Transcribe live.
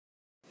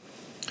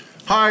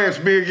Hi, it's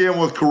me again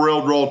with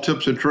Corel Draw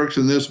Tips and Tricks,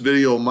 and this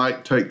video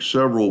might take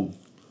several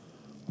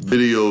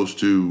videos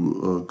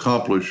to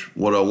accomplish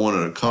what I want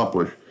to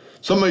accomplish.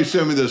 Somebody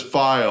sent me this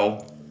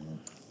file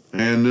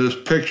and this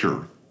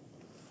picture,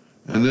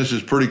 and this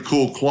is pretty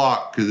cool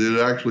clock because it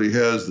actually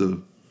has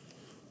the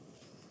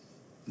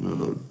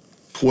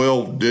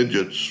 12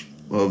 digits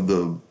of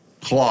the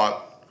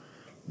clock,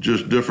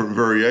 just different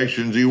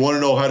variations. You want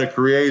to know how to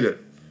create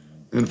it.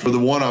 And for the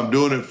one I'm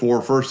doing it for,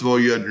 first of all,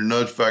 you had your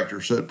nudge factor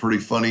set pretty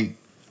funny.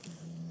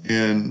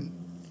 And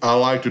I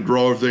like to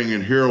draw everything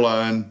in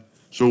hairline.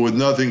 So with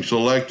nothing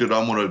selected,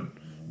 I'm gonna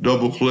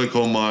double click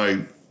on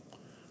my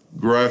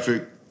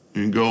graphic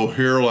and go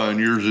hairline.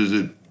 Yours is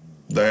it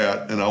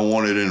that, and I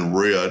want it in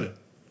red.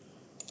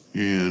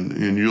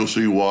 And you'll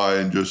see why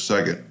in just a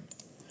second.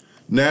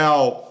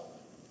 Now,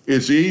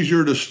 it's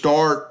easier to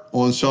start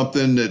on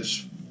something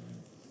that's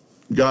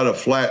got a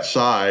flat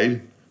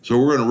side. So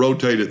we're gonna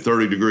rotate it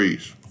 30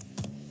 degrees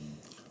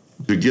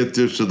to get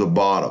this to the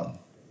bottom.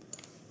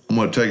 I'm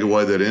gonna take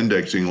away that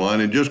indexing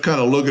line and just kind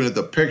of looking at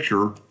the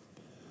picture,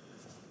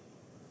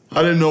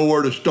 I didn't know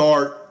where to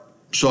start,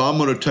 so I'm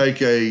gonna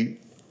take a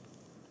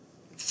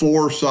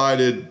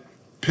four-sided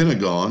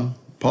polygon,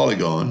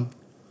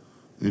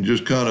 and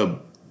just kind of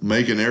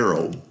make an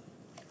arrow.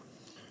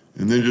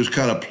 And then just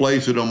kind of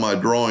place it on my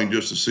drawing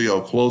just to see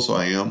how close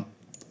I am.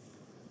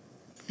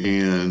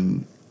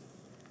 And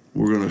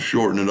we're gonna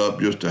shorten it up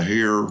just a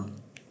hair.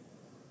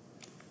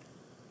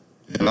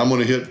 And I'm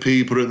gonna hit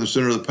P, put it in the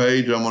center of the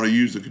page. I'm gonna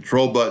use the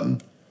control button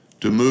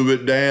to move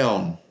it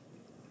down.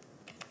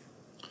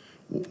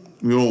 You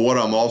know what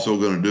I'm also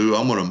gonna do?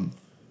 I'm gonna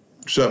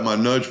set my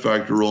nudge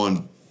factor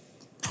on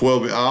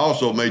 12. I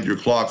also made your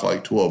clock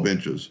like 12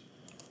 inches.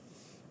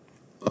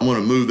 I'm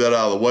gonna move that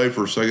out of the way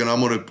for a second.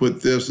 I'm gonna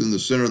put this in the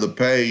center of the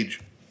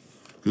page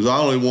because I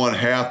only want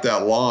half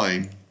that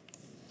line.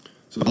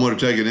 So I'm gonna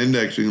take an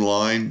indexing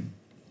line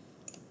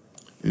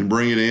and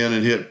bring it in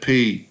and hit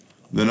P.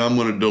 Then I'm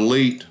gonna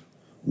delete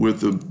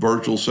with the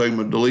virtual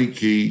segment delete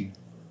key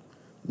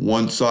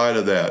one side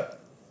of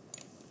that.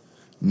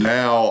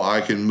 Now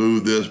I can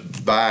move this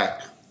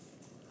back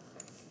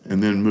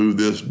and then move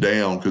this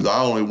down because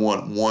I only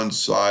want one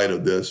side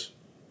of this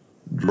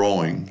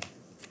drawing.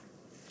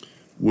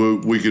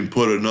 We can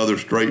put another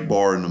straight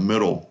bar in the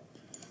middle.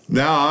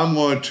 Now I'm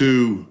going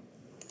to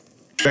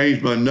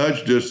change my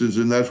nudge distance,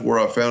 and that's where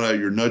I found out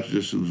your nudge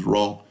distance was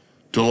wrong,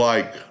 to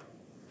like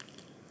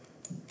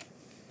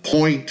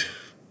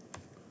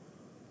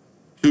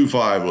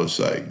 0.25, let's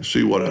say.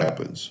 See what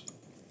happens.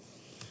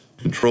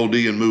 Control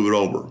D and move it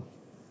over.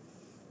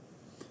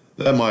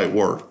 That might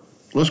work.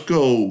 Let's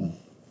back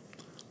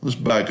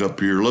up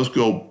here. Let's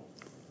go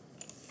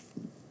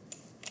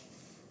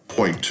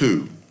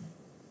 0.2.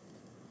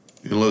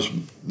 And let's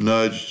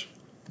nudge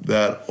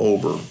that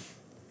over.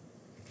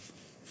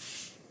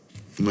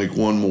 Make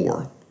one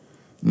more.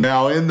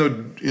 Now in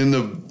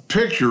the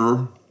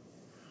picture,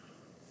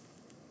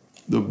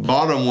 the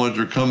bottom ones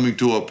are coming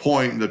to a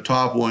point and the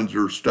top ones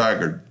are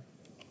staggered.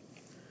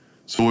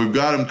 So we've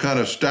got them kind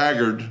of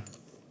staggered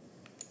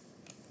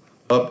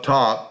up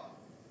top.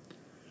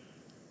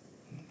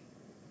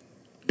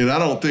 And I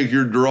don't think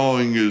your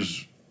drawing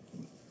is,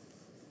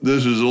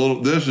 this is a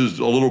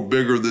little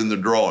bigger than the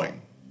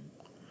drawing.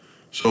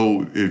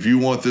 So if you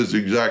want this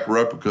exact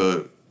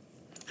replica,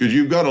 because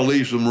you've got to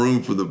leave some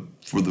room for the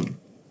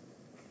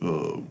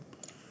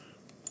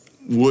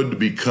wood to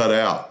be cut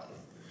out.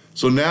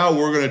 So now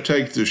we're going to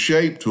take the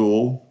shape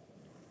tool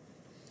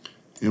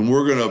and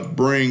we're going to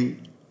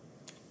bring,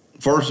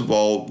 first of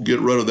all,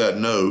 get rid of that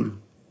node.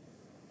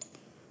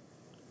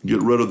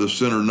 Get rid of the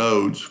center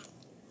nodes.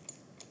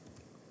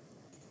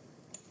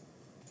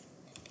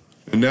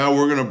 And now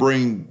we're going to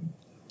bring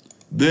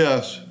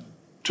this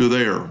to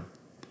there.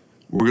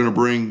 We're going to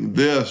bring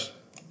this,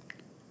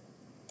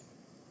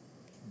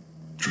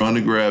 trying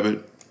to grab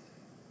it.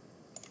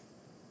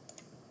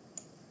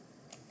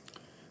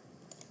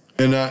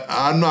 And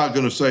I'm not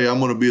going to say I'm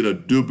going to be able to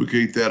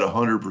duplicate that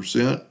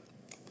 100%,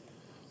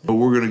 but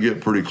we're going to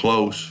get pretty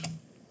close.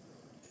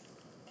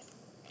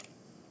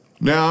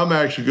 Now I'm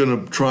actually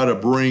going to try to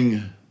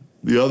bring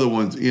the other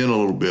ones in a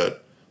little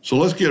bit. So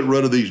let's get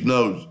rid of these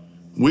nodes.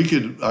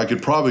 I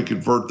could probably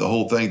convert the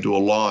whole thing to a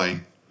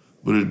line,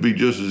 but it'd be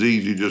just as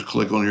easy, just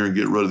click on here and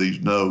get rid of these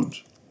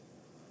nodes.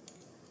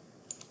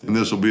 And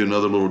this will be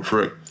another little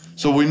trick.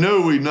 So we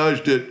knew we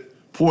nudged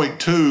it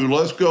 0.2,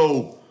 let's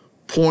go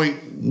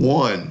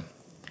 0.1.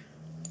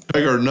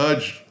 Take our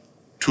nudge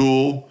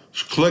tool,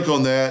 click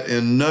on that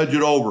and nudge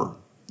it over.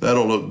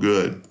 That'll look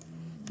good.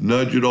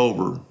 Nudge it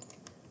over.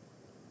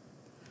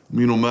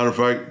 You know, matter of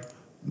fact,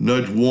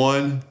 nudge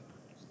 1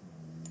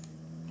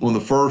 on the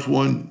first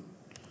one,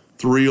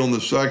 3 on the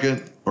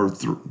second, or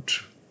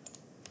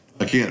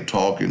I can't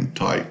talk and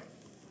type.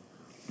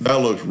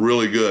 That looks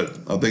really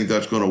good. I think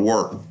that's going to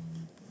work.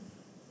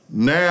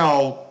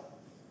 Now,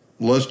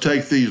 let's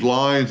take these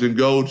lines and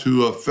go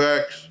to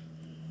Effects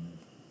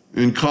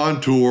and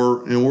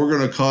Contour, and we're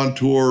going to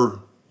contour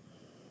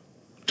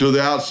to the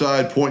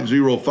outside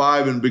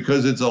 0.05, and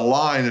because it's a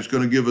line, it's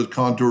going to give us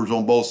contours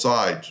on both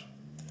sides.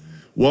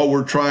 What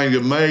we're trying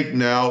to make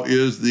now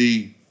is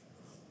the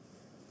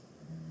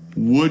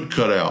wood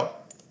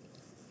cutout.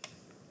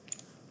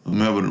 I'm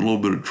having a little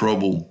bit of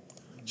trouble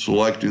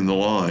selecting the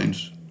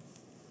lines.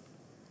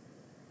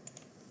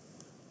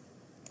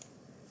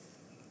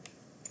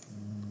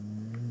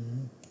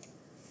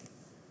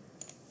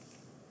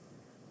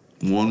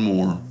 One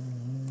more.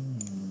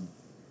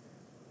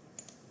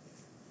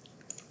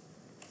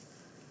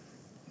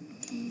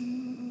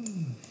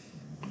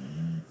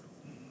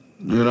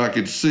 And I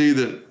could see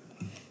that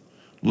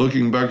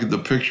looking back at the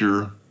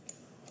picture,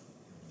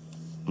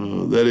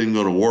 that isn't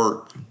going to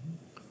work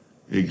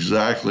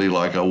exactly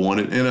like I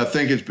wanted. And I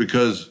think it's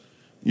because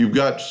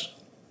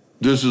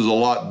this is a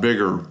lot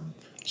bigger.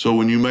 So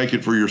when you make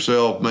it for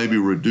yourself, maybe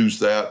reduce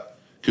that.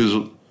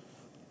 Because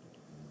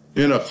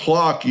in a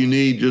clock, you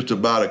need just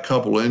about a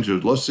couple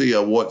inches. Let's see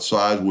what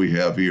size we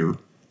have here.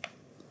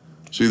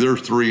 See,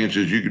 there's 3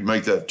 inches. You could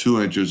make that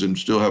 2 inches and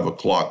still have a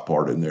clock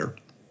part in there.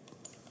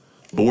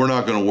 But we're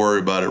not going to worry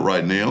about it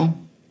right now.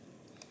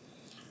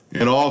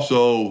 And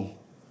also,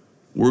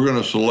 we're going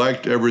to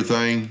select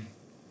everything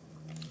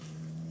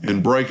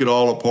and break it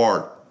all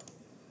apart.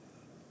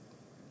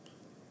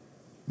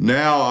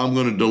 Now I'm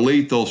going to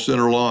delete those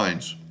center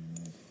lines.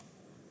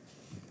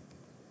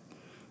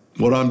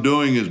 What I'm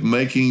doing is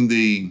making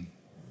the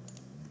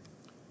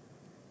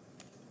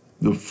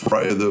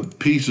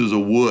pieces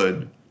of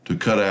wood to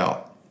cut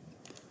out.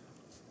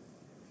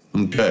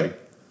 Okay.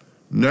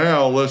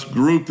 Now let's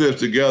group this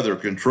together,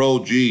 Control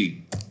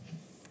G.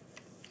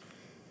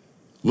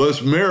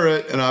 Let's mirror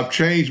it, and I've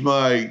changed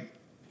my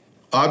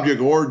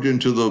object origin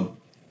to the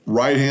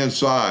right-hand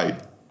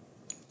side.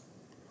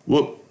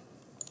 Whoop.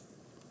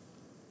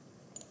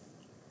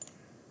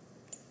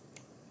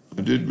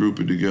 I did group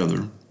it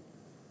together.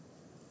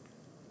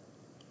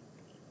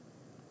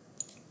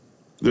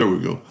 There we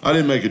go. I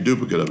didn't make a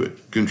duplicate of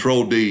it.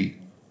 Control D.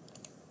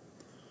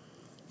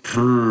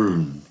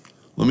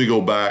 Let me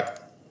go back.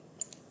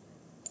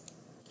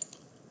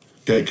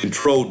 Okay,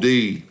 Control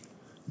D.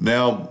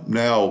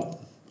 Now,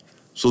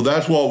 so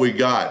that's what we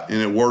got, and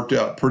it worked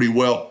out pretty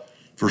well.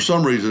 For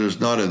some reason, it's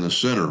not in the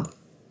center.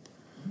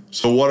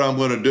 So what I'm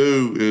going to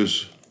do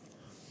is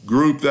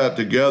group that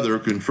together,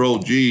 Control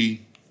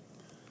G,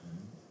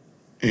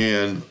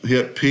 and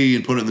hit P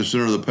and put it in the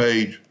center of the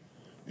page,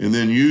 and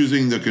then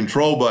using the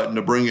control button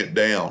to bring it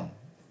down.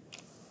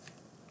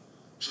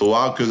 So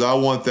because I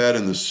want that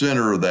in the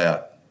center of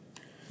that.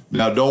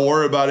 Now, don't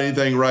worry about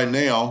anything right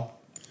now.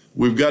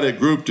 We've got it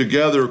grouped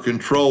together,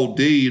 Control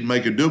D, and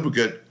make a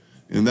duplicate,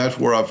 and that's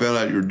where I found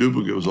out your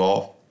duplicate was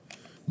off.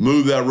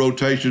 Move that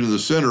rotation to the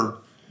center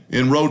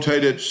and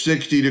rotate it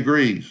 60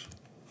 degrees.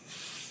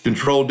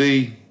 Control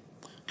D,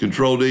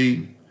 Control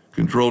D,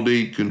 Control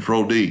D,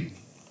 Control D.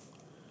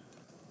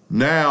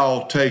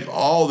 Now take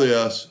all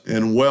this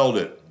and weld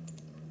it.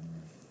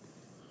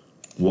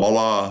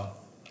 Voila,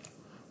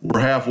 we're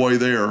halfway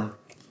there.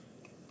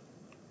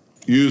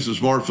 Use the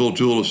Smart Fill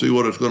tool to see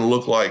what it's going to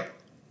look like.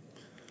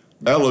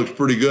 That looks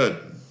pretty good.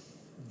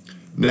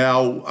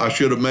 Now, I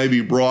should have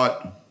maybe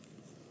brought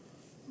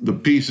the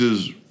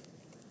pieces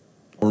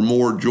or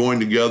more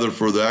joined together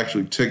for the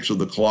actual ticks of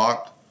the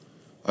clock.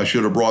 I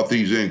should have brought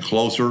these in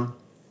closer.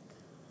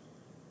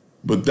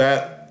 But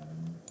that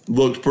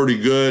looks pretty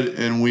good,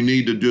 and we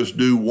need to just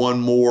do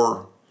one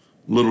more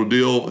little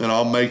deal, and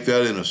I'll make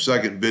that in a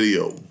second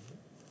video.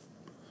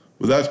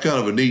 But that's kind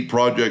of a neat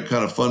project,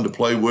 kind of fun to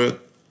play with.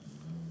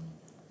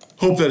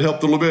 Hope that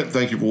helped a little bit.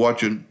 Thank you for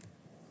watching.